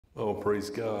Oh, praise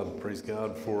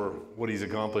God for what he's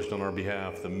accomplished on our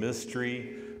behalf. The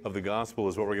mystery of the gospel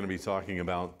is what we're going to be talking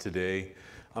about today.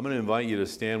 I'm going to invite you to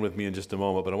stand with me in just a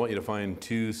moment, but I want you to find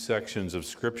two sections of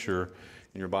scripture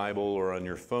in your Bible or on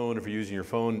your phone. If you're using your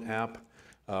phone app,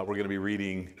 we're going to be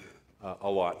reading a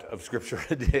lot of scripture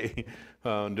today.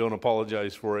 Don't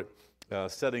apologize for it.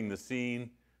 Setting the scene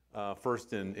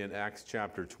first in Acts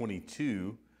chapter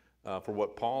 22 for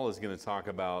what Paul is going to talk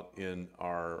about in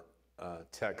our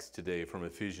text today from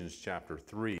Ephesians chapter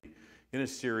 3 in a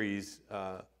series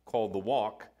called The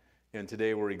Walk, and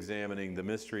today we're examining the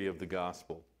mystery of the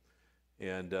gospel.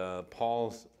 And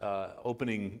Paul's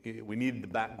opening, we needed the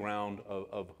background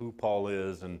of who Paul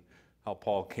is and how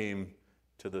Paul came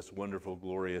to this wonderful,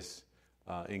 glorious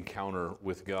encounter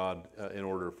with God in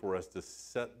order for us to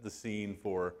set the scene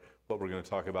for what we're going to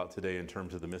talk about today in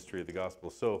terms of the mystery of the gospel.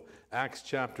 So Acts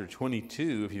chapter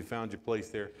 22, if you found your place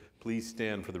there, please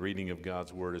stand for the reading of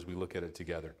God's word as we look at it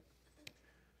together.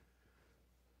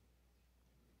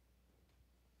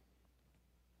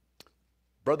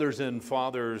 Brothers and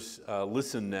fathers,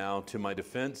 listen now to my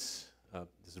defense.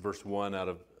 This is verse 1 out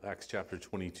of Acts chapter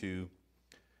 22.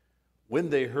 When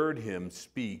they heard him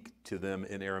speak to them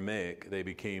in Aramaic, they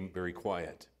became very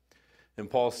quiet. And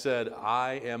Paul said,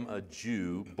 I am a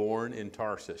Jew born in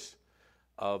Tarsus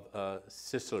of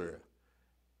Cilicia,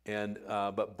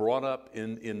 but brought up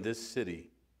in this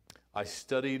city. I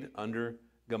studied under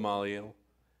Gamaliel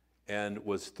and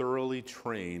was thoroughly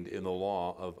trained in the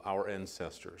law of our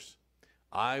ancestors.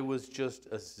 I was just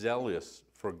as zealous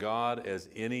for God as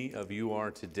any of you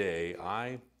are today.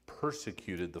 I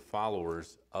persecuted the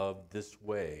followers of this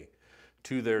way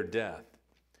to their death,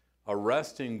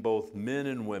 arresting both men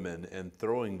and women and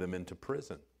throwing them into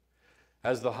prison.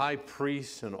 As the high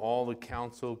priests and all the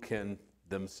council can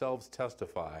themselves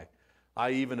testify,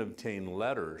 I even obtained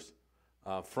letters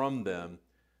from them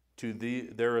to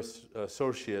their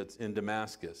associates in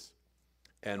Damascus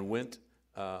and went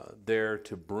there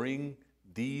to bring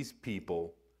these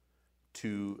people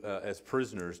as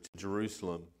prisoners to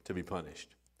Jerusalem to be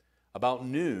punished. About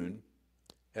noon,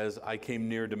 as I came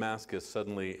near Damascus,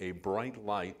 suddenly a bright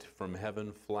light from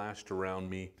heaven flashed around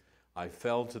me. I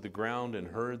fell to the ground and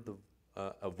heard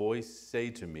a voice say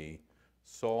to me,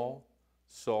 Saul,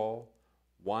 Saul,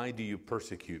 why do you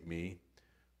persecute me?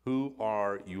 Who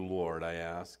are you, Lord? I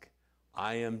asked.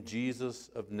 I am Jesus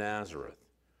of Nazareth,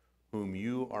 whom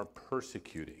you are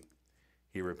persecuting.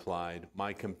 He replied,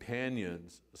 my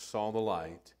companions saw the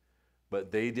light,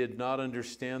 but they did not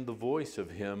understand the voice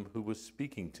of him who was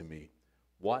speaking to me.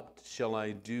 What shall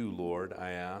I do, Lord?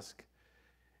 I asked.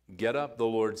 Get up, the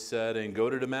Lord said, and go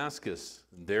to Damascus.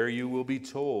 There you will be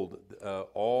told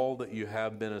all that you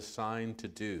have been assigned to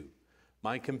do.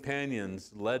 My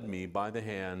companions led me by the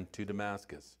hand to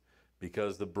Damascus,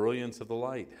 because the brilliance of the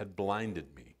light had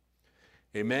blinded me.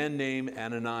 A man named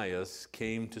Ananias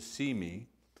came to see me.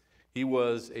 He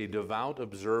was a devout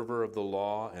observer of the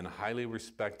law and highly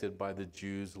respected by the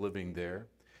Jews living there.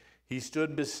 He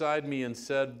stood beside me and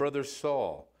said, Brother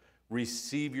Saul,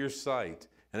 receive your sight.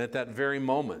 And at that very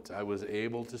moment, I was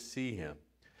able to see him.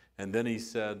 And then he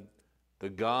said, the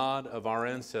God of our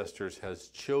ancestors has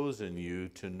chosen you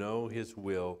to know his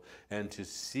will and to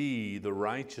see the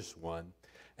righteous one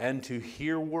and to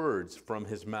hear words from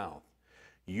his mouth.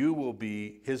 You will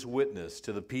be his witness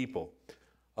to the people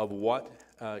of what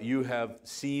you have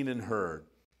seen and heard.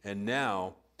 And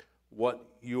now, what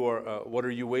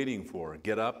are you waiting for?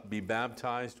 Get up, be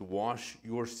baptized, wash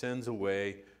your sins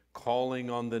away, calling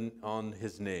on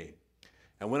his name.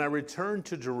 And when I returned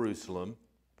to Jerusalem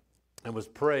and was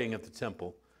praying at the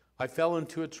temple, I fell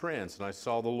into a trance, and I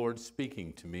saw the Lord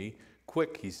speaking to me.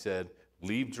 Quick, he said,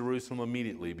 leave Jerusalem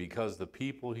immediately, because the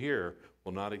people here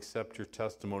will not accept your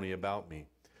testimony about me.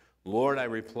 Lord, I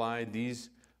replied, these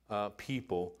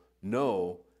people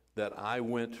know that I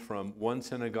went from one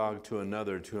synagogue to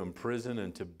another to imprison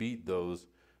and to beat those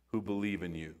who believe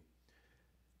in you.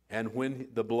 And when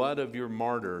the blood of your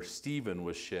martyr Stephen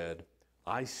was shed,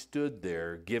 I stood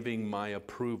there giving my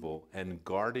approval and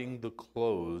guarding the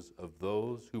clothes of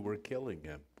those who were killing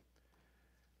him.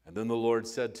 And then the Lord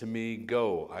said to me,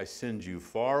 go, I send you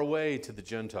far away to the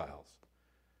Gentiles.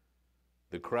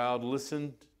 The crowd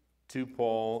listened to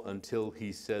Paul until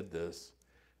he said this,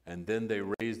 and then they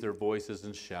raised their voices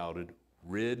and shouted,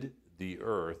 rid the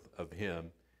earth of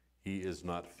him, he is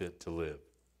not fit to live.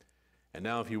 And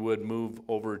now if you would move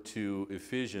over to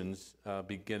Ephesians,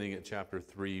 beginning at chapter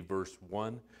 3, verse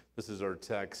 1. This is our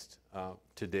text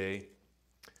today.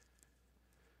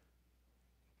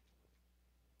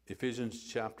 Ephesians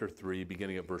chapter 3,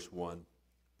 beginning at verse 1.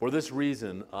 For this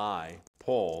reason I,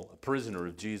 Paul, a prisoner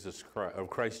of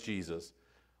Christ Jesus,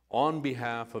 on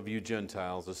behalf of you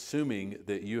Gentiles, assuming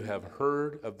that you have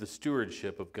heard of the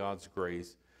stewardship of God's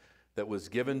grace that was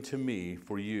given to me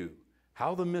for you,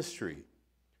 how the mystery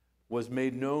was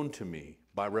made known to me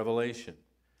by revelation,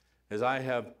 as I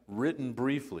have written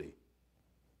briefly.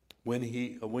 When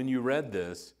you read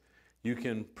this, you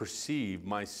can perceive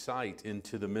my sight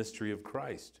into the mystery of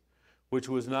Christ, which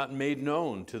was not made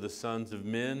known to the sons of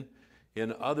men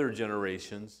in other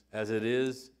generations, as it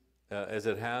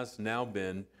has now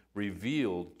been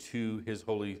revealed to his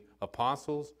holy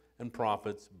apostles and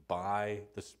prophets by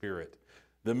the Spirit.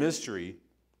 The mystery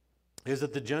is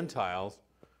that the Gentiles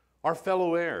are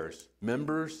fellow heirs,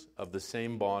 members of the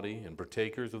same body, and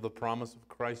partakers of the promise of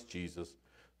Christ Jesus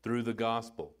through the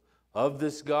gospel. Of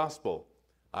this gospel,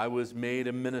 I was made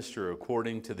a minister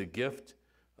according to the gift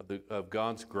of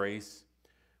God's grace,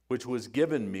 which was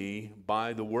given me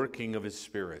by the working of his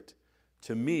Spirit.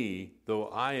 To me, though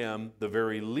I am the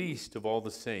very least of all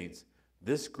the saints,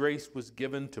 this grace was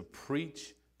given to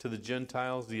preach to the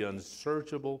Gentiles the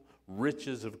unsearchable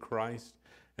riches of Christ,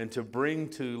 and to bring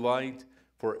to light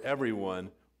for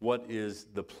everyone what is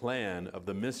the plan of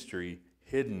the mystery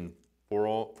hidden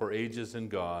for ages in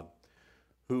God,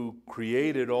 who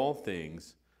created all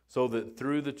things, so that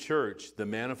through the church the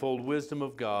manifold wisdom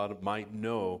of God might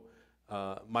now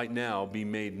be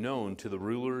made known to the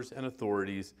rulers and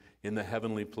authorities in the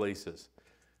heavenly places.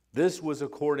 This was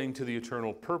according to the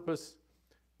eternal purpose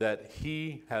that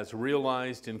he has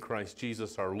realized in Christ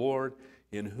Jesus our Lord,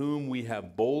 in whom we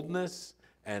have boldness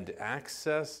and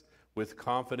access with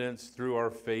confidence through our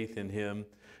faith in him.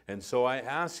 And so I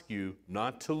ask you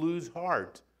not to lose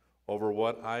heart over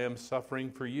what I am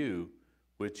suffering for you,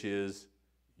 which is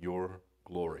your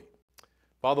glory.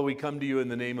 Father, we come to you in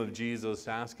the name of Jesus,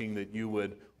 asking that you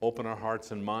would open our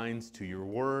hearts and minds to your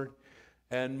word,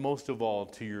 and most of all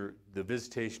to the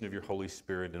visitation of your Holy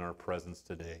Spirit in our presence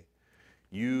today.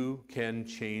 You can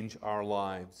change our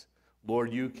lives.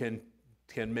 Lord, you can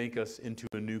make us into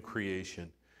a new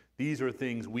creation. These are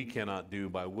things we cannot do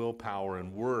by willpower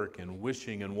and work and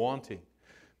wishing and wanting.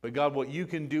 But God, what you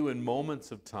can do in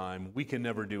moments of time, we can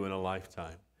never do in a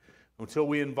lifetime. Until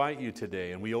we invite you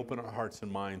today and we open our hearts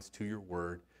and minds to your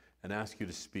word and ask you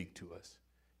to speak to us.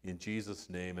 In Jesus'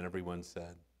 name, and everyone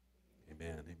said,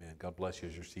 amen, amen. God bless you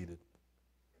as you're seated.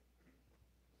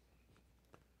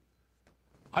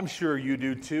 I'm sure you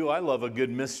do too. I love a good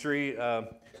mystery.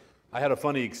 I had a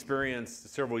funny experience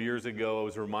several years ago. I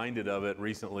was reminded of it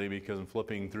recently because I'm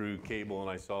flipping through cable and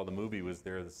I saw the movie was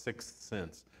there, The Sixth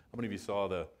Sense. How many of you saw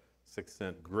The Sixth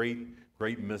Sense? Great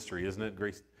mystery, isn't it?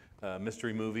 Great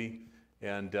mystery movie.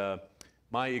 And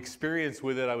my experience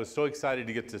with it, I was so excited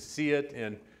to get to see it,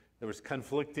 and there was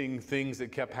conflicting things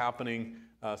that kept happening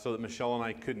so that Michelle and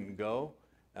I couldn't go.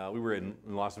 We were in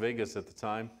Las Vegas at the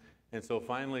time. And so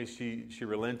finally she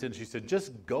relented. She said,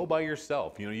 just go by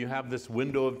yourself. You know, you have this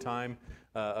window of time,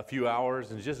 a few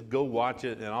hours, and just go watch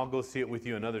it, and I'll go see it with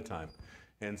you another time.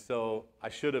 And so I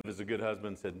should have, as a good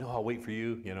husband, said, no, I'll wait for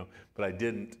you, but I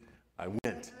didn't. I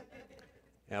went.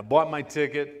 And I bought my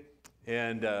ticket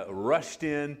and rushed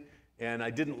in, and I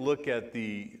didn't look at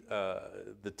the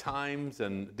times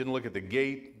and didn't look at the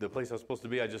gate, the place I was supposed to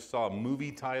be. I just saw a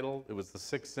movie title. It was The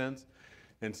Sixth Sense.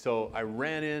 And so I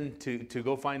ran in to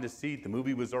go find a seat. The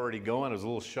movie was already going. I was a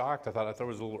little shocked. I thought it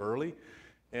was a little early.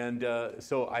 And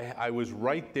so I was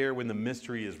right there when the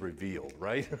mystery is revealed,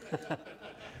 right?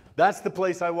 That's the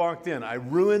place I walked in. I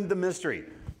ruined the mystery.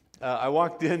 I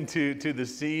walked into the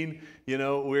scene,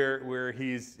 where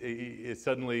he's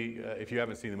suddenly, if you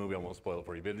haven't seen the movie, I won't spoil it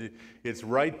for you, but it's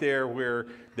right there where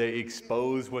they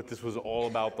expose what this was all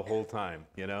about the whole time,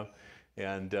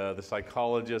 And the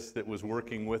psychologist that was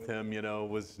working with him,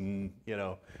 was,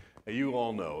 you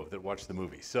all know that watched the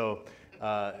movie. So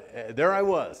there I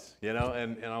was, and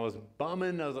I was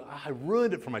bumming. I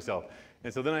ruined it for myself.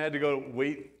 And so then I had to go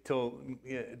wait till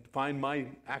find my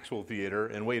actual theater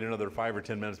and wait another 5 or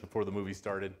 10 minutes before the movie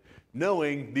started,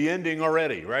 knowing the ending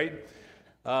already, right?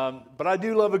 But I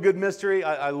do love a good mystery.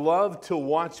 I love to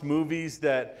watch movies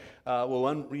that will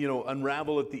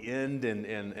unravel at the end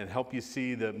and help you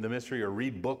see the mystery, or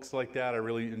read books like that. I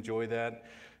really enjoy that.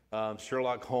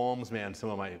 Sherlock Holmes, man, some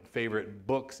of my favorite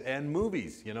books and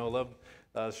movies. I love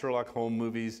Sherlock Holmes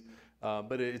movies.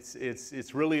 But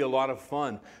it's really a lot of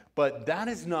fun. But that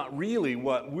is not really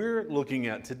what we're looking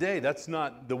at today. That's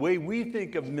not the way we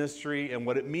think of mystery, and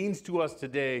what it means to us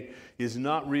today is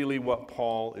not really what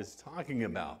Paul is talking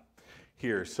about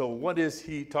here. So what is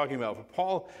he talking about? For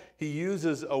Paul, he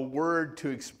uses a word to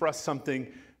express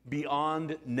something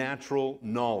beyond natural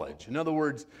knowledge. In other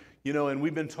words, And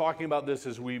we've been talking about this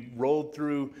as we rolled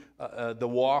through the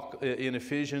walk in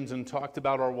Ephesians and talked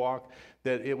about our walk,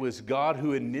 that it was God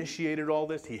who initiated all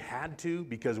this. He had to,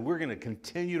 because we're going to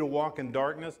continue to walk in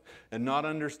darkness and not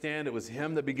understand. It was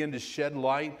Him that began to shed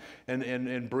light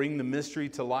and bring the mystery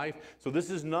to life. So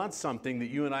this is not something that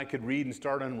you and I could read and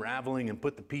start unraveling and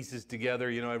put the pieces together.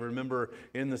 I remember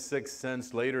in The Sixth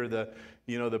Sense later,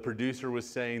 the producer was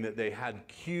saying that they had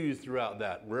cues throughout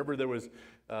that. Wherever there was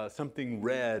something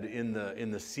red in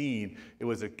the scene, it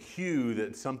was a cue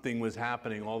that something was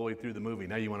happening all the way through the movie.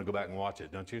 Now you want to go back and watch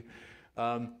it, don't you?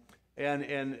 So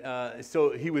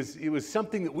it was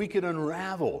something that we could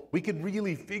unravel. We could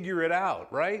really figure it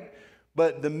out, right?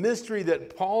 But the mystery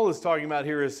that Paul is talking about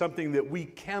here is something that we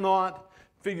cannot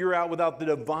figure out without the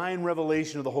divine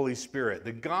revelation of the Holy Spirit.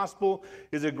 The gospel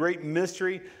is a great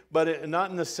mystery, but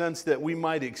not in the sense that we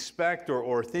might expect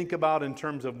or think about in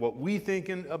terms of what we think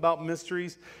about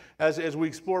mysteries. As we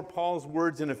explore Paul's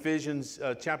words in Ephesians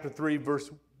chapter 3, verse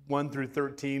 1 through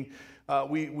 13,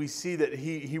 we see that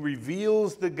he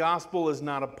reveals the gospel as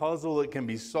not a puzzle that can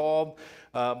be solved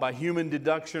by human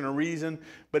deduction or reason,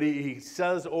 but he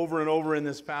says over and over in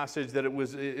this passage that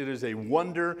it is a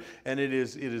wonder, and it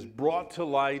is brought to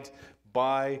light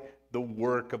by the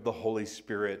work of the Holy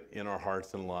Spirit in our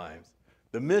hearts and lives.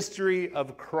 The mystery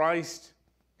of Christ,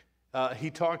 he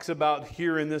talks about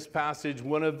here in this passage.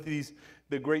 One of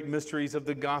the great mysteries of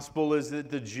the gospel is that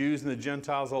the Jews and the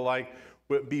Gentiles alike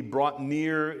be brought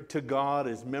near to God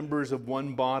as members of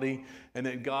one body, and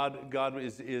that God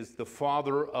is the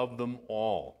Father of them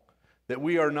all. That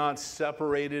we are not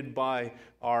separated by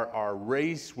our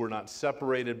race, we're not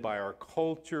separated by our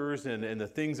cultures and the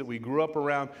things that we grew up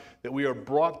around, that we are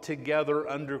brought together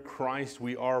under Christ.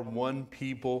 We are one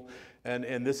people,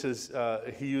 and this is,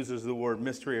 he uses the word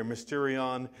mystery or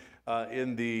mysterion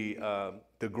in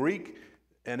the Greek,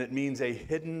 and it means a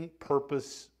hidden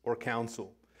purpose or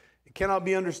counsel. It cannot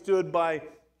be understood by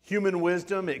human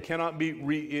wisdom. It cannot be.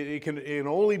 It can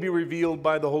only be revealed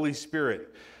by the Holy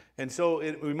Spirit. And so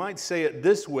we might say it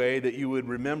this way that you would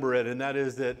remember it, and that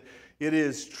is that it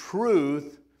is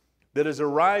truth that is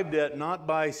arrived at not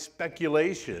by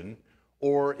speculation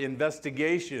or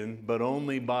investigation, but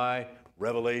only by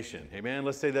revelation. Amen?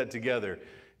 Let's say that together.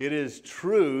 It is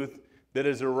truth that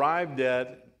is arrived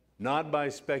at not by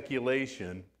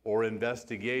speculation or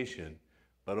investigation,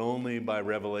 but only by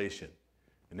revelation.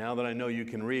 And now that I know you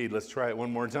can read, let's try it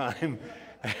one more time.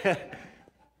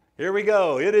 Here we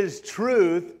go. It is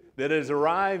truth that is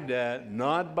arrived at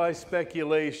not by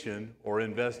speculation or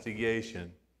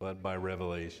investigation, but by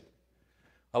revelation.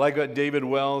 I like what David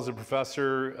Wells, a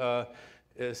professor,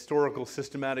 historical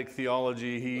systematic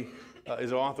theology, he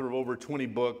is author of over 20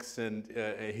 books, and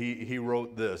he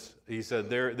wrote this. He said,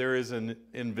 there is an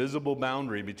invisible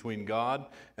boundary between God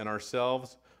and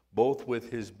ourselves, both with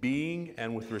His being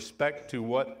and with respect to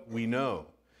what we know.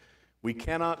 We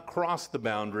cannot cross the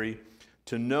boundary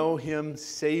to know Him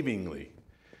savingly.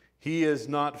 He is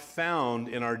not found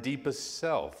in our deepest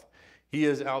self. He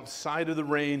is outside of the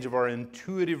range of our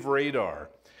intuitive radar.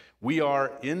 We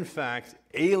are, in fact,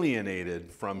 alienated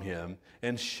from Him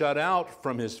and shut out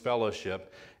from His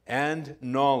fellowship and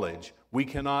knowledge. We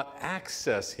cannot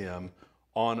access Him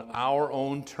on our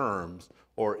own terms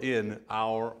or in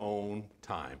our own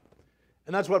time.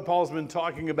 And that's what Paul's been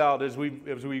talking about as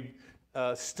we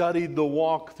studied the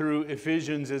walk through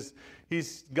Ephesians.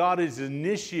 God has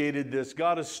initiated this.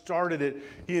 God has started it.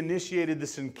 He initiated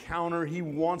this encounter. He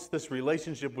wants this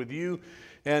relationship with you,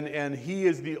 and He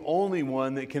is the only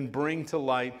one that can bring to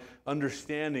light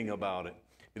understanding about it.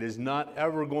 It is not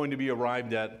ever going to be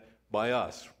arrived at by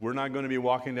us. We're not going to be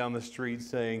walking down the street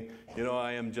saying,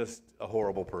 I am just a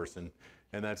horrible person.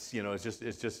 And that's,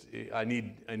 it's just, I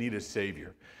need a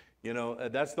Savior.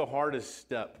 That's the hardest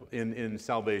step in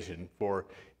salvation for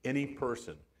any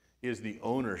person, is the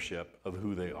ownership of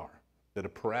who they are, the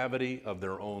depravity of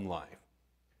their own life.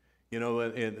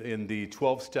 In the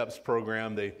 12 Steps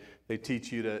program, they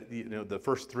teach you to, the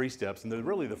first 3 steps, and they're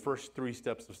really the first 3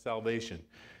 steps of salvation.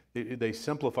 They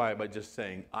simplify it by just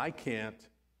saying, I can't,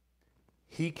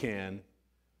 He can,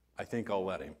 I think I'll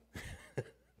let Him.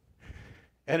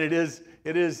 And it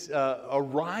is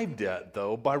arrived at,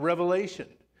 though, by revelation,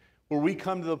 where we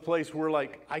come to the place where we're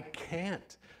like, I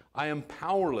can't. I am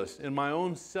powerless in my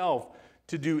own self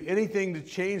to do anything to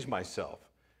change myself.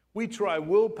 We try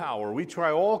willpower. We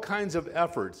try all kinds of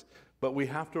efforts, but we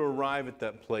have to arrive at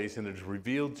that place, and it is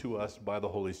revealed to us by the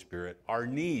Holy Spirit, our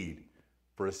need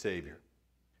for a Savior.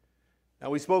 Now,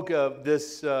 we spoke of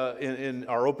this in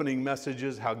our opening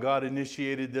messages, how God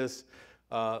initiated this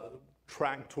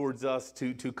track towards us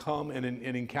to come and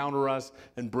encounter us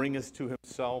and bring us to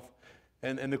Himself.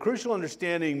 And the crucial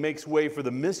understanding makes way for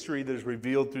the mystery that is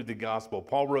revealed through the gospel.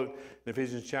 Paul wrote in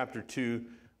Ephesians chapter 2,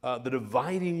 the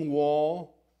dividing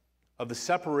wall of the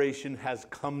separation has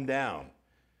come down.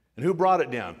 And who brought it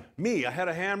down? Me. I had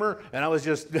a hammer and I was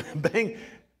just bang.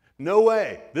 No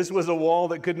way. This was a wall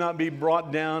that could not be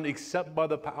brought down except by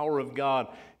the power of God.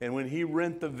 And when he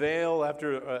rent the veil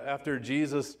after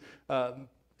Jesus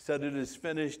said it is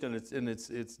finished and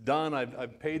it's done,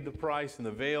 I've paid the price, and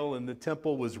the veil in the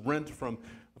temple was rent from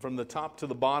the top to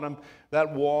the bottom,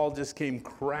 that wall just came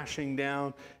crashing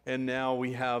down, and now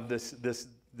we have this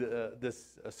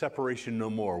separation no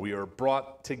more. We are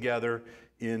brought together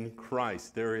in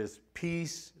Christ. There is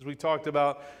peace, as we talked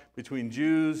about, between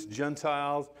Jews,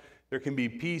 Gentiles. There can be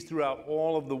peace throughout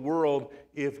all of the world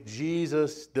if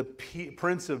Jesus, the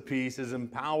Prince of Peace, is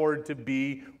empowered to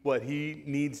be what he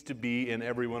needs to be in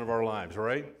every one of our lives,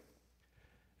 right?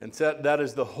 And so that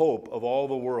is the hope of all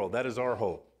the world. That is our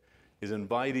hope, is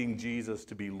inviting Jesus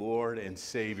to be Lord and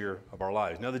Savior of our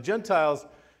lives. Now, the Gentiles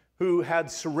who had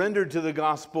surrendered to the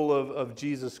gospel of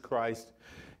Jesus Christ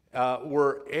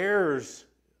were heirs,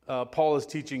 Paul is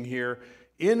teaching here,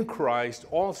 in Christ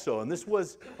also. And this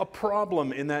was a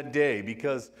problem in that day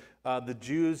because the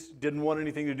Jews didn't want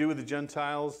anything to do with the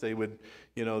Gentiles. They would,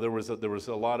 there was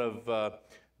a lot of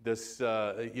this,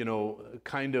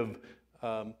 kind of,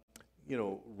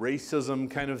 racism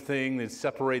kind of thing. They'd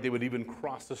separate. They would even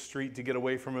cross the street to get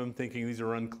away from them, thinking these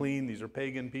are unclean, these are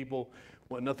pagan people,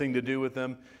 want nothing to do with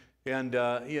them. And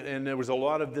there was a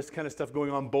lot of this kind of stuff going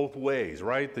on both ways,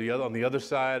 right? On the other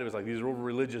side, it was like these are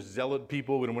over-religious, zealot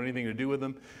people. We don't want anything to do with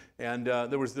them. And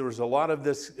there was a lot of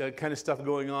this kind of stuff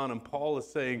going on. And Paul is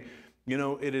saying,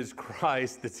 it is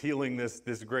Christ that's healing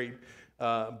this great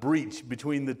breach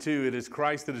between the two. It is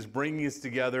Christ that is bringing us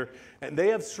together. And they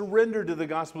have surrendered to the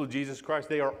gospel of Jesus Christ.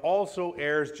 They are also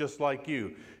heirs just like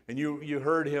you. And you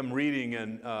heard him reading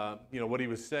and what he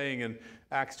was saying in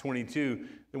Acts 22.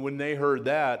 And when they heard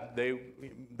that,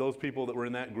 those people that were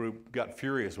in that group got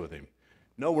furious with him.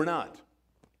 No, we're not.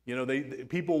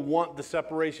 People want the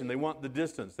separation. They want the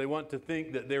distance. They want to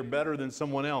think that they're better than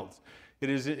someone else. It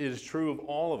is true of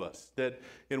all of us that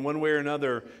in one way or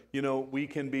another, we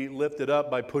can be lifted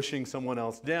up by pushing someone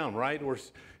else down, right? Or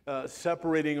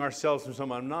separating ourselves from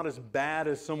someone. I'm not as bad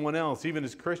as someone else. Even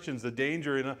as Christians, the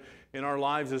danger in our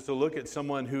lives is to look at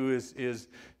someone who is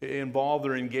involved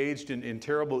or engaged in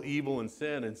terrible evil and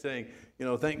sin and saying,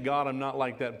 thank God I'm not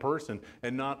like that person,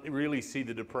 and not really see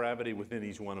the depravity within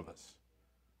each one of us.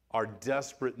 Our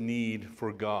desperate need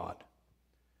for God.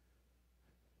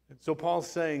 And so Paul's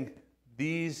saying,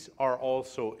 these are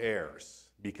also heirs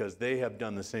because they have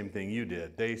done the same thing you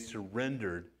did. They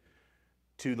surrendered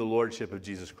to the lordship of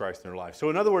Jesus Christ in their life. So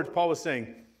in other words, Paul was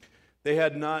saying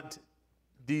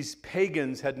these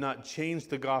pagans had not changed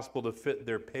the gospel to fit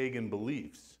their pagan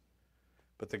beliefs,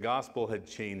 but the gospel had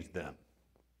changed them.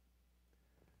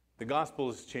 The gospel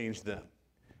has changed them.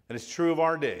 And it's true of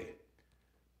our day.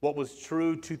 What was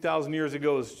true 2,000 years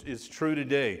ago is true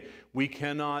today. We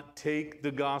cannot take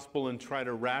the gospel and try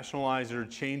to rationalize it or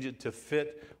change it to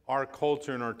fit our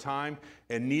culture and our time,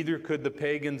 and neither could the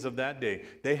pagans of that day.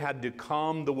 They had to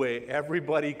come the way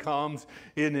everybody comes,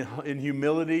 in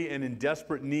humility and in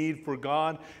desperate need for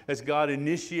God, as God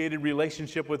initiated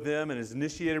relationship with them and has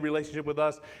initiated relationship with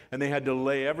us, and they had to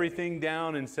lay everything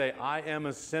down and say, I am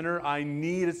a sinner, I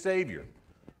need a Savior,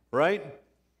 right?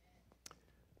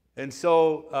 And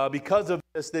so because of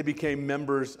this, they became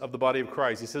members of the body of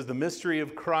Christ. He says, the mystery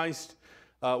of Christ,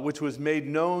 which was made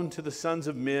known to the sons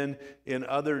of men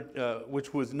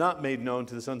which was not made known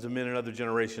to the sons of men in other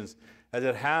generations, as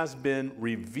it has been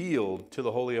revealed to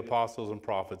the holy apostles and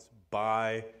prophets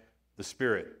by the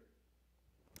Spirit.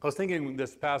 I was thinking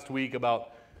this past week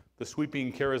about the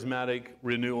sweeping charismatic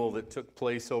renewal that took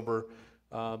place over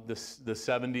the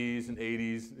 70s and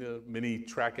 80s. Many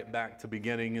track it back to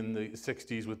beginning in the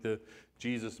 60s with the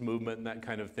Jesus movement and that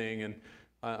kind of thing. And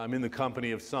I'm in the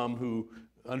company of some who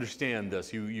understand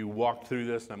this. You walked through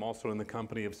this, and I'm also in the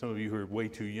company of some of you who are way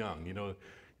too young. You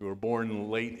were born in the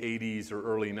late 80s or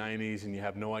early 90s, and you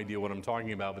have no idea what I'm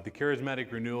talking about. But the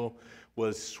charismatic renewal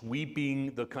was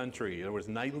sweeping the country. There was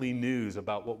nightly news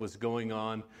about what was going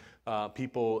on.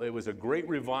 It was a great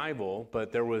revival,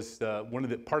 but there was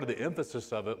part of the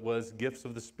emphasis of it was gifts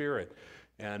of the Spirit.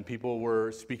 And people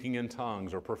were speaking in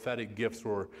tongues, or prophetic gifts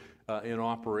were in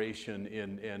operation.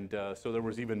 And so there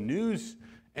was even news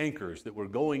anchors that were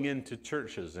going into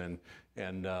churches and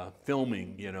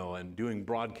filming, and doing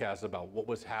broadcasts about what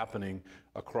was happening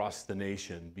across the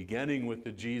nation, beginning with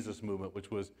the Jesus movement,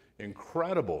 which was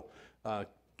incredible.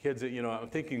 Kids, I'm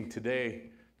thinking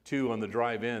today, too, on the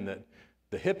drive-in, that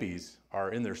the hippies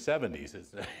are in their 70s.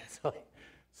 It's like,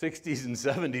 60s and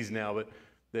 70s now, but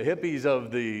the hippies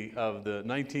of the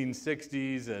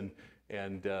 1960s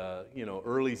and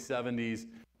early 70s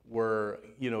were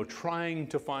trying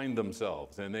to find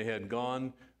themselves, and they had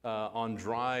gone on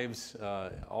drives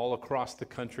all across the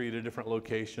country to different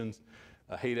locations,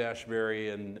 Haight-Ashbury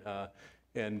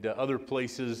and other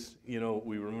places.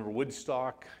 We remember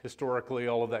Woodstock historically,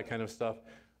 all of that kind of stuff.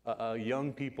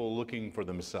 Young people looking for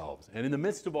themselves, and in the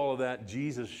midst of all of that,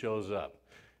 Jesus shows up.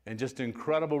 And just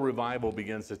incredible revival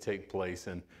begins to take place.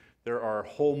 And there are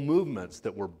whole movements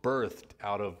that were birthed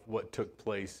out of what took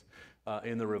place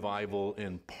in the revival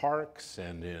in parks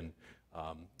and in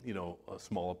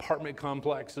small apartment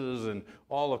complexes and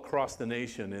all across the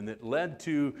nation. And it led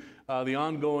to the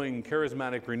ongoing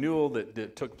charismatic renewal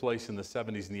that took place in the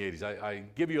 70s and the 80s. I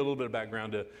give you a little bit of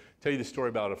background to tell you the story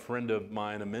about a friend of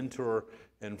mine, a mentor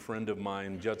and friend of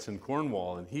mine, Judson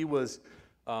Cornwall. And he was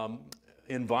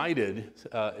invited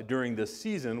during this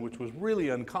season, which was really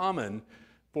uncommon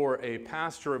for a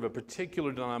pastor of a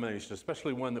particular denomination,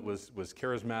 especially one that was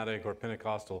charismatic or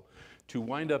Pentecostal, to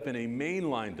wind up in a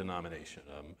mainline denomination,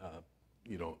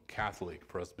 Catholic,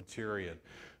 Presbyterian,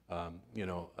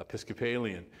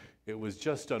 Episcopalian. It was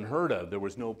just unheard of. There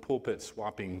was no pulpit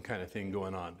swapping kind of thing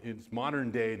going on. In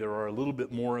modern day, there are a little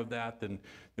bit more of that than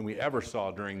we ever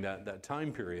saw during that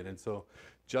time period. And so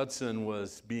Judson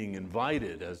was being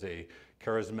invited as a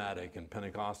charismatic and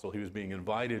Pentecostal. He was being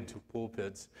invited to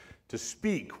pulpits to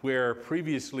speak where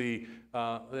previously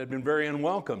they had been very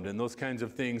unwelcomed, and those kinds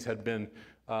of things had been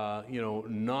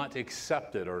not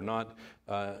accepted or not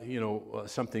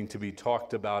something to be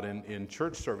talked about in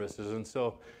church services. And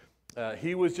so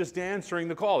he was just answering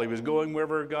the call. He was going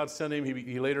wherever God sent him.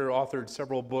 He later authored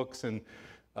several books, and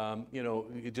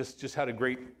he just had a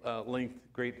great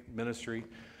great ministry.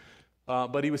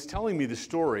 But he was telling me the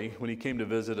story when he came to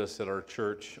visit us at our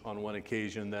church on one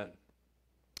occasion that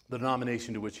the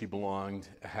denomination to which he belonged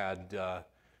had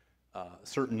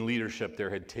certain leadership there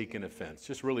had taken offense.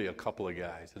 Just really a couple of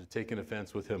guys had taken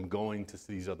offense with him going to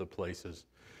these other places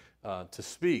to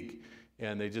speak.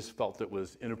 And they just felt it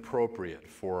was inappropriate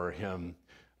for him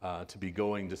to be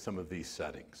going to some of these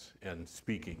settings and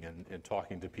speaking and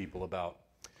talking to people about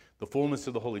the fullness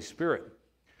of the Holy Spirit.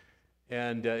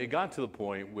 And it got to the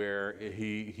point where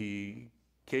he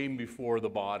came before the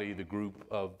body, the group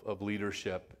of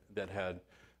leadership that had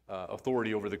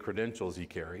authority over the credentials he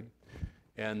carried.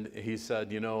 And he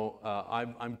said,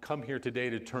 I'm come here today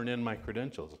to turn in my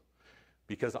credentials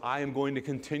because I am going to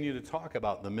continue to talk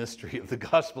about the mystery of the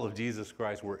gospel of Jesus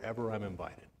Christ wherever I'm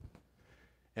invited.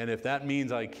 And if that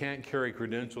means I can't carry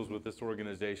credentials with this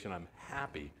organization, I'm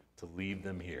happy to leave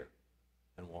them here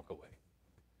and walk away.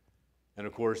 And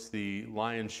of course, the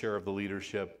lion's share of the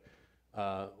leadership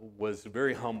was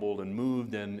very humbled and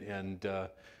moved, and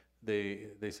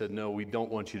they said, no, we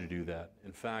don't want you to do that.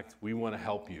 In fact, we want to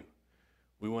help you.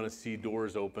 We want to see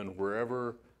doors open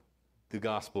wherever the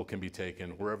gospel can be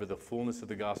taken, wherever the fullness of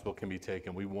the gospel can be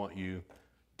taken. We want you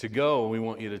to go. We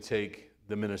want you to take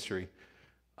the ministry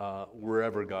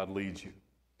wherever God leads you.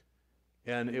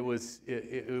 And it was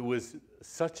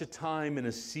such a time and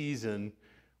a season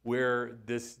where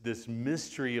this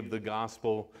mystery of the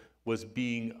gospel was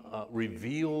being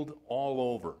revealed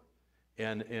all over.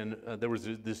 And there was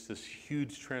this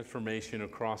huge transformation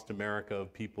across America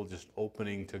of people just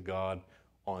opening to God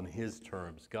on his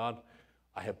terms. God,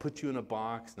 I have put you in a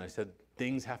box, and I said,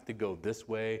 things have to go this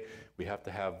way. We have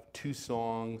to have 2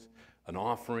 songs, an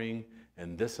offering,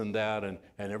 and this and that, and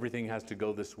everything has to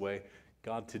go this way.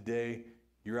 God, today,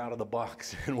 you're out of the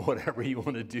box, and whatever you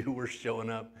want to do, we're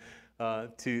showing up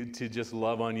to just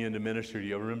love on you and to minister to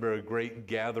you. I remember a great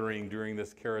gathering during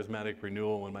this charismatic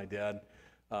renewal when my dad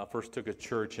first took a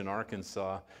church in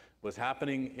Arkansas. It was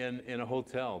happening in a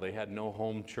hotel. They had no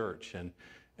home church,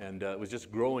 and it was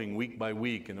just growing week by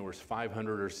week, and there was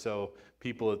 500 or so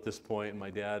people at this point. And my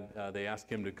dad, they asked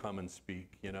him to come and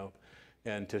speak,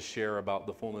 and to share about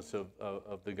the fullness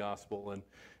of the gospel. And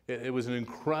it was an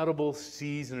incredible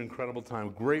season, incredible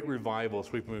time, great revival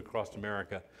sweeping across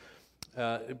America.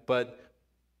 But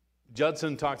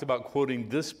Judson talked about quoting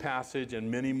this passage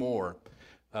and many more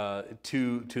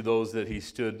to those that he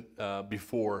stood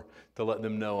before to let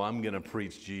them know, I'm going to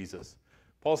preach Jesus.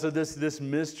 Paul said this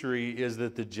mystery is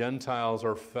that the Gentiles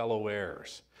are fellow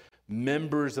heirs,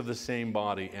 members of the same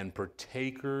body, and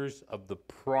partakers of the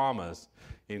promise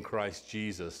in Christ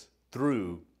Jesus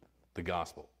through the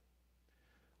gospel.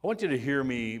 I want you to hear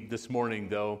me this morning,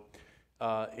 though,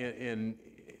 and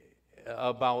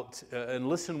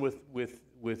listen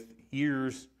with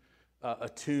ears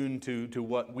attuned to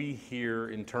what we hear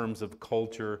in terms of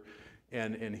culture,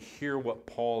 and hear what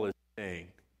Paul is saying.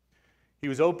 He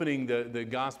was opening the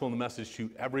gospel and the message to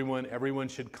everyone. Everyone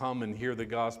should come and hear the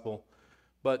gospel.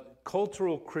 But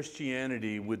cultural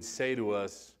Christianity would say to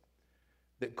us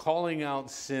that calling out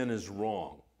sin is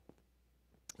wrong.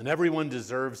 And everyone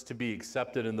deserves to be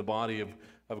accepted in the body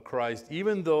of Christ,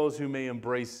 even those who may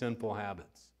embrace sinful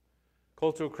habits.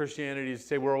 Cultural Christianity would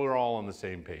say we're all on the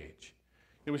same page.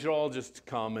 And we should all just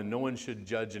come and no one should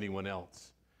judge anyone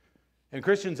else. And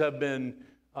Christians have been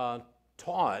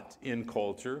taught in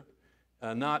culture,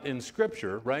 not in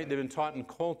Scripture, right? They've been taught in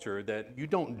culture that you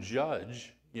don't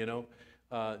judge,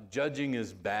 judging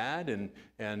is bad,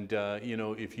 and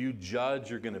if you judge,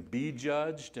 you're going to be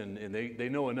judged, and they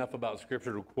know enough about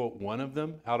Scripture to quote one of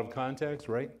them out of context,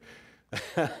 right?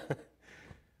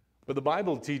 But the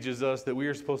Bible teaches us that we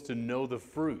are supposed to know the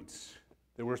fruits,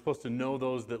 that we're supposed to know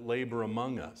those that labor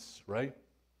among us, right?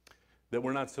 That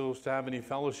we're not supposed to have any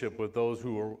fellowship with those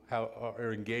who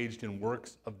are engaged in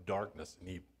works of darkness and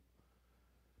evil.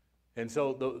 And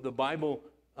so the Bible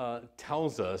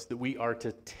tells us that we are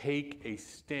to take a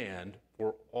stand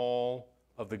for all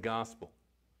of the gospel.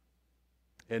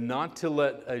 And not to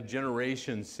let a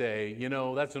generation say,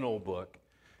 that's an old book.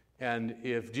 And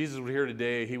if Jesus were here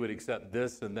today, he would accept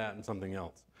this and that and something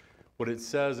else. What it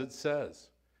says, it says.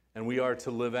 And we are to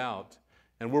live out.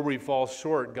 And where we fall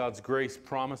short, God's grace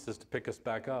promises to pick us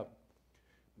back up.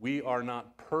 We are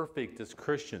not perfect as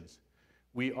Christians.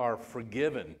 We are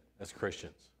forgiven as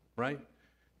Christians, right?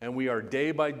 And we are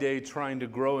day by day trying to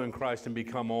grow in Christ and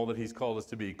become all that he's called us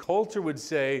to be. Culture would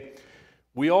say,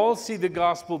 we all see the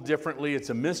gospel differently.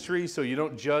 It's a mystery, so you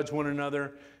don't judge one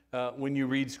another when you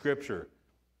read Scripture.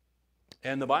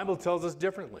 And the Bible tells us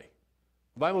differently.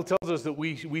 The Bible tells us that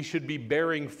we should be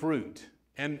bearing fruit.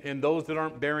 And those that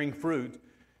aren't bearing fruit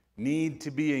need to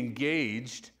be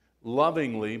engaged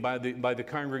lovingly by the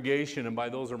congregation and by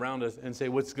those around us and say,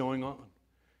 what's going on?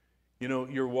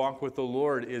 Your walk with the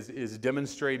Lord is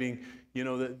demonstrating,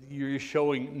 that you're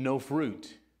showing no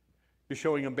fruit. You're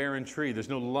showing a barren tree. There's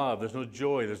no love. There's no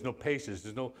joy. There's no patience.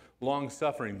 There's no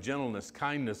long-suffering, gentleness,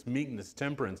 kindness, meekness,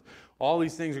 temperance. All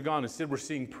these things are gone. Instead, we're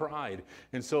seeing pride.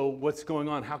 And so what's going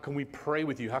on? How can we pray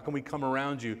with you? How can we come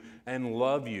around you and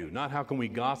love you? Not how can we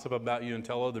gossip about you and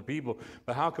tell other people,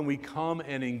 but how can we come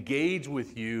and engage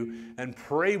with you and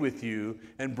pray with you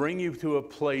and bring you to a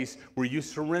place where you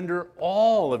surrender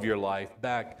all of your life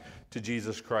back to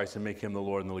Jesus Christ and make him the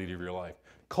Lord and the leader of your life.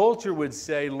 Culture would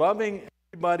say loving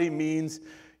everybody means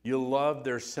you love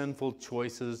their sinful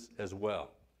choices as well.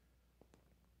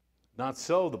 Not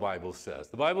so, the Bible says.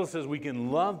 The Bible says we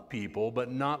can love people but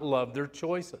not love their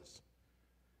choices.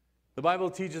 The Bible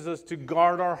teaches us to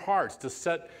guard our hearts, to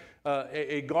set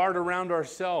a guard around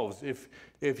ourselves.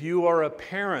 If you are a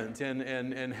parent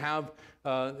and have,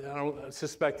 I don't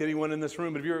suspect anyone in this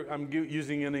room, but I'm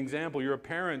using an example, you're a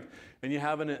parent and you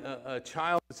have a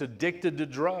child that's addicted to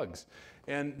drugs.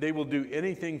 And they will do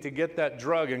anything to get that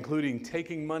drug, including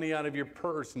taking money out of your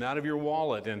purse and out of your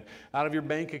wallet and out of your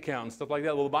bank account and stuff like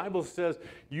that. Well, the Bible says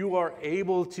you are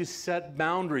able to set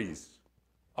boundaries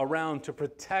around to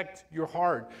protect your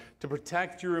heart, to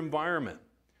protect your environment.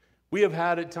 We have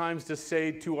had at times to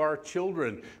say to our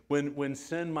children, when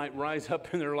sin might rise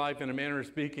up in their life in a manner of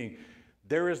speaking,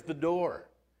 there is the door.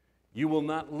 You will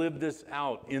not live this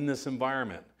out in this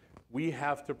environment. We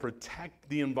have to protect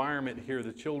the environment here,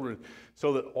 the children,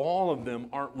 so that all of them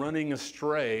aren't running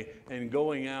astray and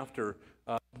going after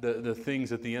the things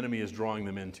that the enemy is drawing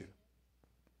them into.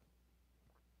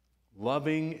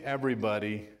 Loving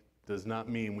everybody does not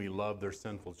mean we love their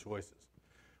sinful choices.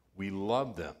 We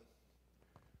love them.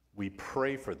 We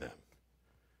pray for them.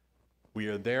 We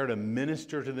are there to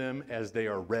minister to them as they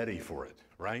are ready for it,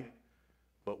 right?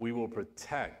 But we will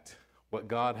protect what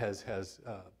God has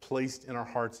placed in our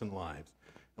hearts and lives.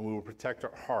 And we will protect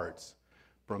our hearts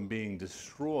from being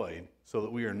destroyed so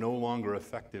that we are no longer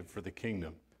effective for the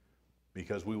kingdom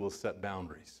because we will set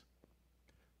boundaries.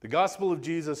 The gospel of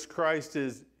Jesus Christ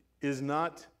is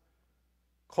not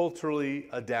culturally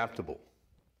adaptable.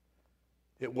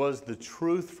 It was the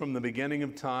truth from the beginning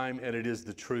of time, and it is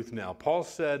the truth now. Paul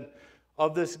said,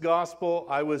 of this gospel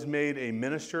I was made a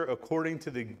minister according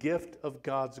to the gift of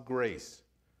God's grace,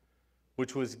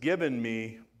 which was given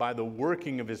me by the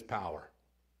working of his power.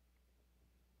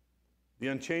 The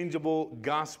unchangeable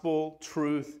gospel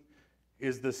truth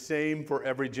is the same for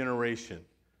every generation.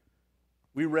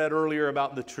 We read earlier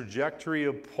about the trajectory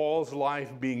of Paul's life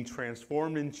being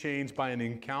transformed and changed by an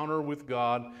encounter with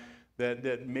God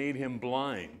that made him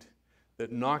blind,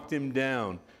 that knocked him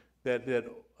down, that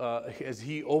as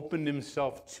he opened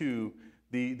himself to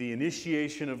the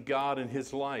initiation of God in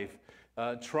his life,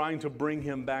 trying to bring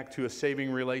him back to a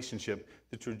saving relationship,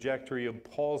 the trajectory of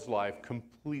Paul's life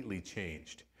completely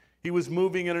changed. He was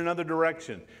moving in another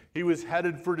direction. He was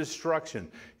headed for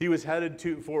destruction. He was headed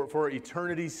for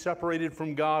eternity separated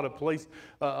from God, a place,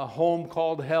 a home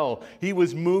called hell. He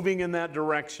was moving in that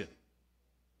direction.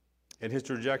 And his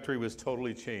trajectory was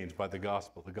totally changed by the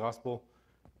gospel. The gospel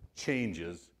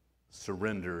changes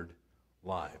surrendered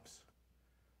lives.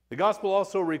 The gospel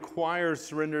also requires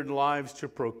surrendered lives to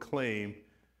proclaim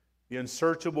the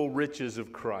unsearchable riches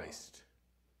of Christ.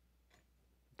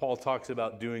 Paul talks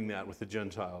about doing that with the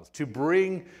Gentiles, to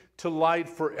bring to light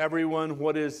for everyone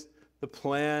what is the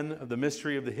plan of the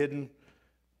mystery of the hidden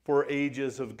for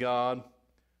ages of God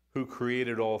who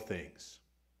created all things.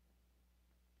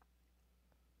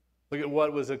 Look at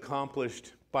what was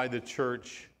accomplished by the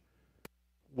church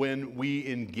when we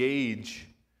engage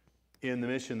in the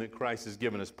mission that Christ has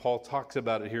given us. Paul talks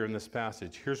about it here in this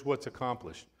passage. Here's what's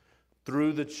accomplished.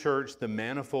 Through the church, the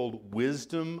manifold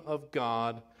wisdom of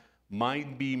God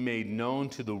might be made known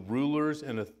to the rulers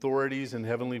and authorities in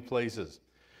heavenly places.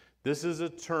 This is a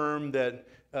term that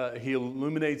he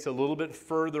illuminates a little bit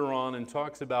further on and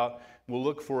talks about. We'll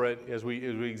look for it as we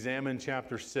examine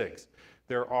chapter 6.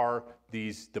 There are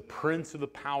the prince of the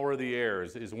power of the air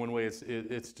is one way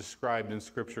it's described in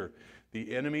Scripture.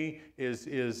 The enemy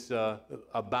is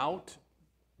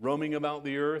roaming about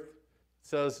the earth,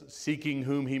 says, seeking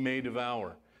whom he may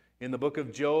devour. In the book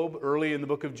of Job, early in the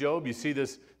book of Job, you see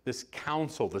this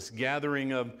council, this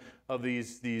gathering of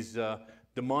these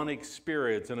demonic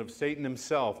spirits and of Satan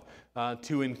himself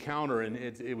to encounter. And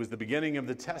it was the beginning of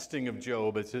the testing of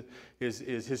Job. It's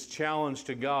his challenge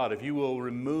to God. If you will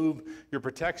remove your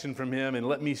protection from him and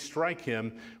let me strike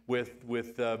him with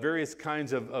various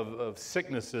kinds of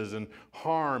sicknesses and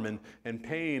harm and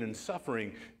pain and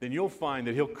suffering, then you'll find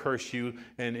that he'll curse you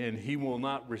and he will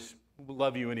not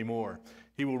love you anymore.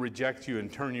 He will reject you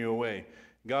and turn you away.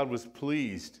 God was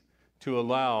pleased to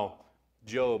allow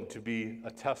Job to be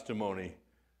a testimony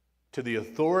to the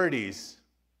authorities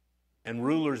and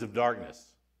rulers of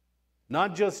darkness,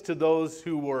 not just to those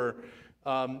who were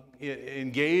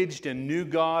engaged and knew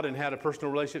God and had a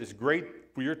personal relationship. It's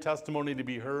great for your testimony to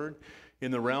be heard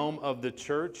in the realm of the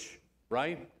church,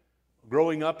 right?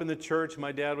 Growing up in the church,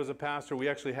 my dad was a pastor. We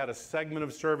actually had a segment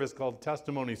of service called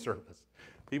testimony service.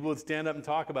 People would stand up and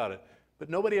talk about it, but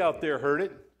nobody out there heard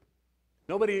it.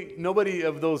 Nobody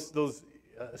of those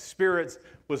spirits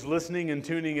was listening and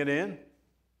tuning it in.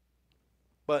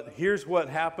 But here's what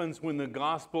happens when the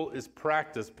gospel is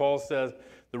practiced. Paul says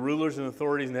the rulers and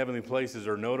authorities in heavenly places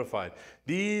are notified.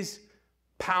 These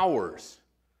powers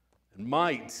and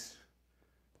mights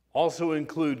also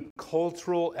include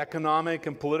cultural, economic,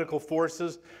 and political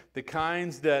forces, the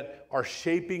kinds that are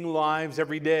shaping lives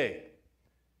every day.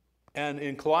 And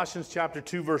in Colossians chapter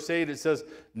 2, verse 8, it says,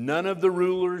 none of the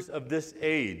rulers of this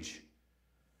age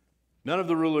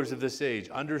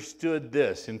understood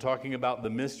this in talking about the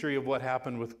mystery of what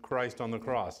happened with Christ on the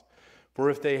cross. For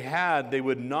if they had, they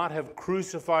would not have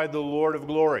crucified the Lord of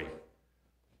glory.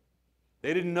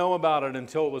 They didn't know about it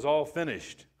until it was all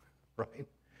finished, right?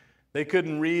 They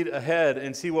couldn't read ahead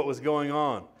and see what was going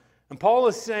on. And Paul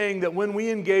is saying that when we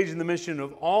engage in the mission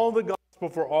of all the gospel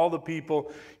for all the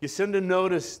people, you send a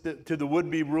notice to the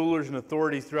would-be rulers and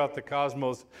authorities throughout the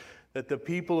cosmos that the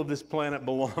people of this planet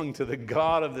belong to the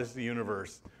God of this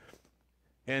universe.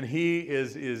 And he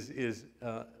is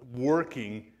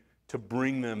working to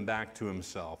bring them back to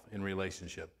himself in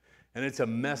relationship. And it's a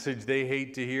message they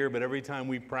hate to hear, but every time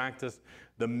we practice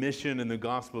the mission and the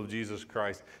gospel of Jesus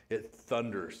Christ, it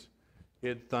thunders.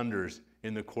 It thunders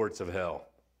in the courts of hell.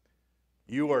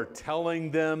 You are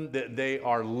telling them that they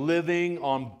are living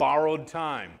on borrowed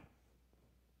time.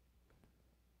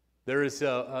 There is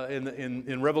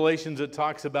in Revelations it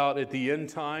talks about at the end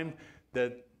time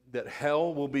that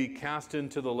hell will be cast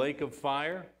into the lake of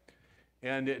fire,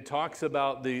 and it talks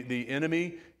about the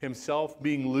enemy himself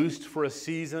being loosed for a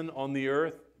season on the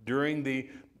earth during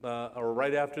or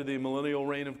right after the millennial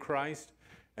reign of Christ,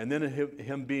 and then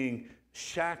him being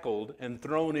shackled and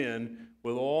thrown in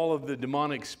with all of the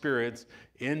demonic spirits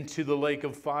into the lake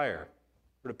of fire.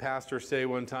 I heard a pastor say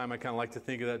one time, I kind of like to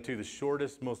think of that too, the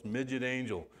shortest, most midget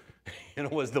angel,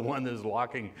 was the one that was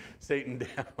locking Satan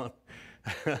down.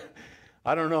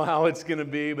 I don't know how it's going to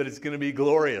be, but it's going to be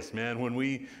glorious, man, when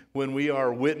we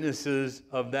are witnesses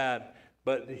of that.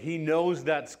 But he knows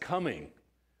that's coming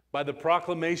by the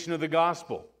proclamation of the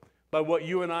gospel, by what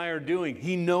you and I are doing.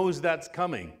 He knows that's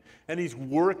coming. And he's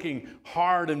working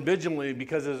hard and vigilantly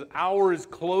because his hour is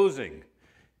closing.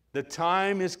 The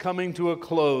time is coming to a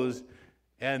close,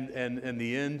 and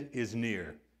the end is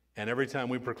near. And every time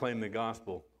we proclaim the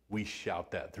gospel, we shout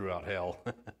that throughout hell.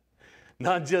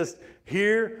 Not just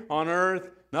here on earth,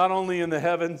 not only in the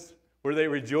heavens where they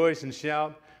rejoice and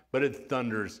shout, but it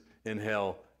thunders in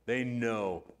hell. They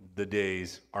know the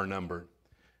days are numbered.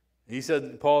 He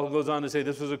said, Paul goes on to say,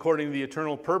 this was according to the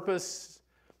eternal purpose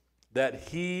that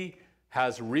he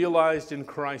has realized in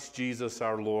Christ Jesus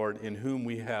our Lord, in whom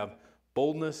we have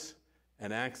boldness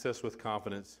and access with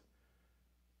confidence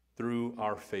through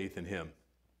our faith in him.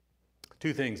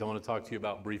 Two things I want to talk to you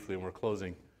about briefly, and we're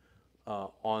closing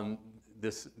on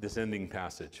this ending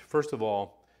passage. First of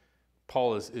all,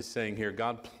 Paul is saying here,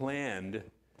 God planned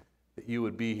that you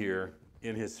would be here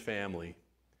in his family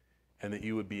and that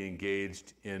you would be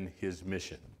engaged in his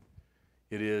mission.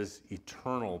 It is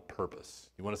eternal purpose.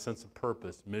 You want a sense of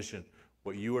purpose, mission,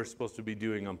 what you are supposed to be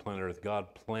doing on planet Earth.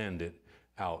 God planned it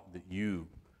out that you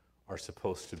are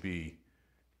supposed to be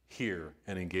here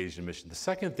and engaged in mission. The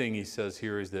second thing he says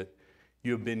here is that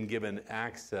you have been given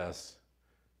access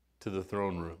to the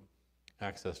throne room.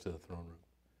 Access to the throne room.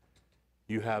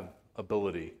 You have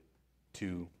ability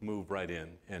to move right in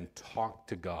and talk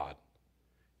to God.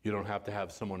 You don't have to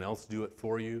have someone else do it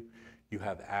for you. You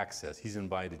have access. He's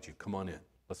invited you. Come on in.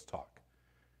 Let's talk.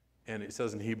 And it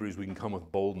says in Hebrews, we can come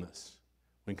with boldness.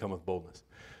 We can come with boldness.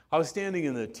 I was standing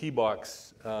in the tee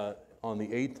box on the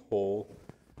 8th hole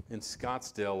in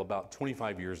Scottsdale about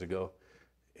 25 years ago,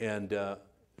 and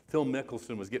Phil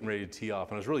Mickelson was getting ready to tee off,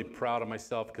 and I was really proud of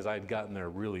myself because I had gotten there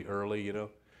really early,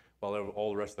 while all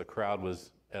the rest of the crowd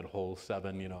was at hole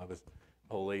 7. I was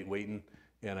hole 8 waiting,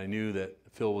 and I knew that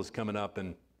Phil was coming up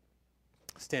and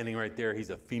standing right there. He's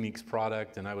a Phoenix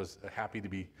product, and I was happy to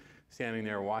be standing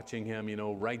there watching him,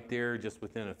 right there just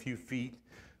within a few feet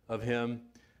of him.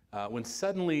 When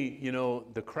suddenly,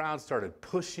 the crowd started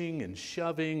pushing and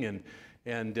shoving,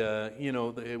 and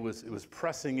it was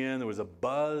pressing in. There was a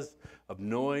buzz of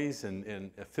noise,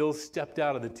 and Phil stepped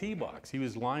out of the tee box. He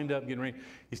was lined up getting ready.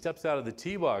 He steps out of the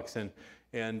tee box,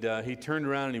 and he turned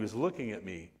around and he was looking at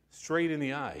me straight in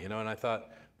the eye, and I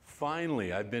thought,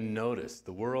 finally, I've been noticed.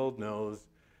 The world knows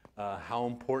how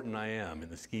important I am in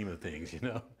the scheme of things,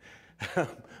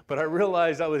 But I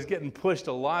realized I was getting pushed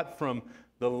a lot from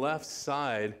the left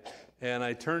side, and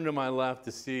I turned to my left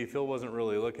to see Phil wasn't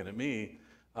really looking at me.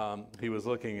 He was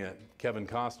looking at Kevin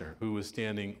Costner, who was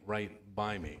standing right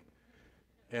by me.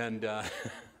 And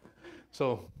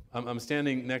so I'm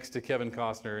standing next to Kevin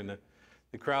Costner, and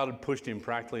the crowd had pushed him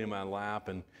practically in my lap,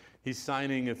 and he's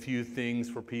signing a few things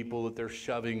for people that they're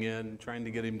shoving in, trying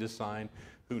to get him to sign.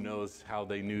 Who knows how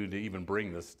they knew to even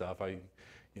bring this stuff.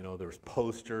 There was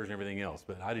posters and everything else,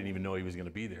 but I didn't even know he was going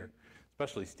to be there,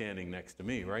 especially standing next to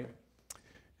me, right?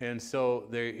 And so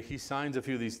he signs a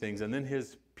few of these things, and then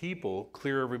his people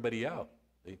clear everybody out.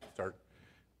 They start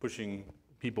pushing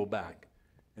people back.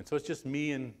 And so it's just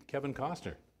me and Kevin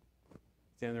Costner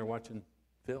standing there watching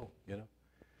Phil,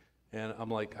 And I'm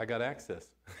like, I got access.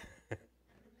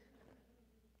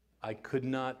 I could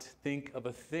not think of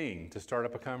a thing to start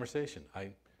up a conversation.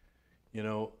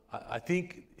 I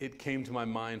think it came to my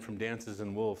mind from Dances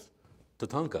and Wolves,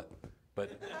 Tatanka,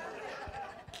 but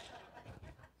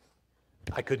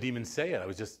I couldn't even say it. I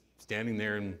was just standing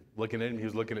there and looking at him. He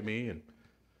was looking at me, and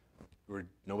there were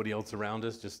nobody else around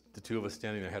us, just the two of us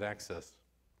standing there, had access.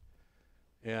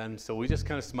 And so we just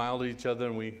kind of smiled at each other,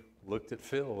 and we looked at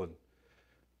Phil, and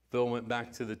Phil went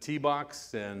back to the tee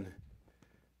box, and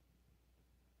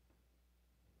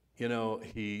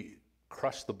he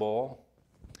crushed the ball,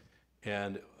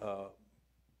 and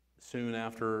soon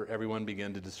after, everyone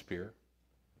began to disappear.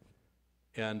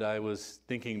 And I was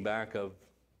thinking back of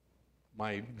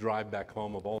my drive back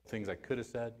home, of all the things I could have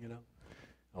said,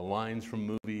 lines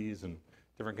from movies and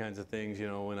different kinds of things,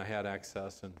 when I had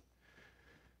access. And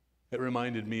it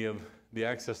reminded me of the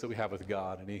access that we have with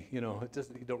God. And you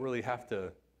don't really have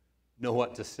to know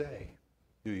what to say,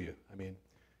 do you? I mean,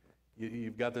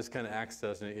 you've got this kind of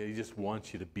access, and he just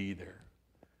wants you to be there.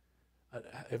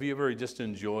 Have you ever just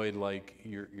enjoyed, like,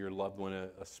 your loved one,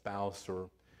 a spouse, or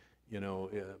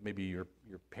maybe your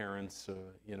parents?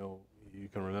 You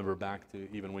can remember back to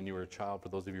even when you were a child. For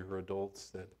those of you who are adults,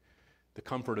 that the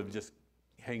comfort of just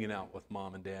hanging out with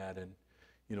mom and dad, and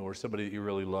or somebody that you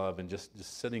really love, and just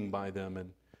sitting by them, and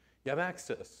you have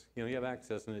access. You have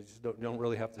access, and you just don't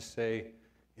really have to say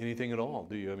anything at all,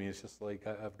 do you? I mean, it's just like,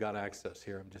 I've got access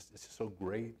here. It's just so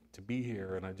great to be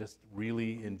here, and I just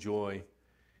really enjoy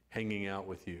hanging out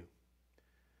with you.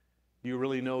 Do you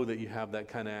really know that you have that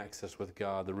kind of access with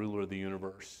God, the ruler of the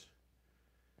universe?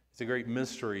 It's a great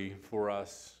mystery for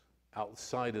us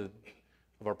outside of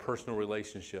our personal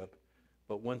relationship,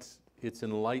 but once it's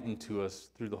enlightened to us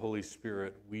through the Holy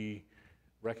Spirit, we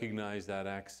recognize that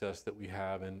access that we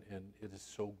have, and it is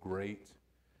so great.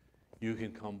 You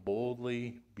can come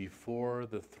boldly before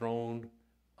the throne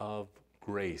of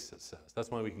grace, it says.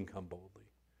 That's why we can come boldly.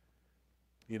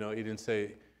 You know, he didn't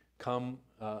say, come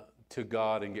to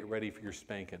God and get ready for your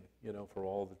spanking, you know, for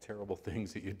all the terrible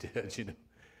things that you did, you know.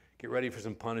 Get ready for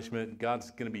some punishment.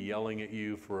 God's going to be yelling at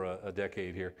you for a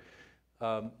decade here.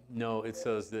 No, it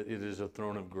says that it is a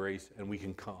throne of grace and we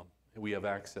can come. And we have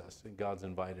access and God's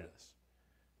invited us.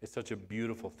 It's such a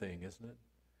beautiful thing, isn't it?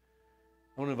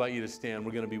 I want to invite you to stand.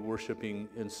 We're going to be worshiping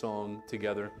in song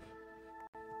together.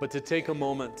 But to take a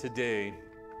moment today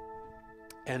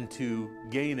and to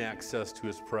gain access to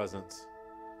his presence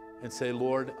and say,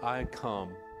 Lord, I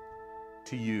come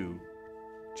to you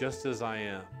just as I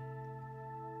am.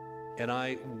 And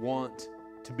I want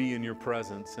to be in your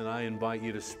presence, and I invite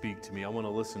you to speak to me. I want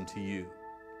to listen to you.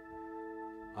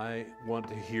 I want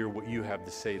to hear what you have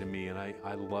to say to me, and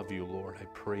I love you, Lord. I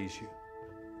praise you,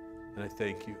 and I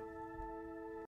thank you.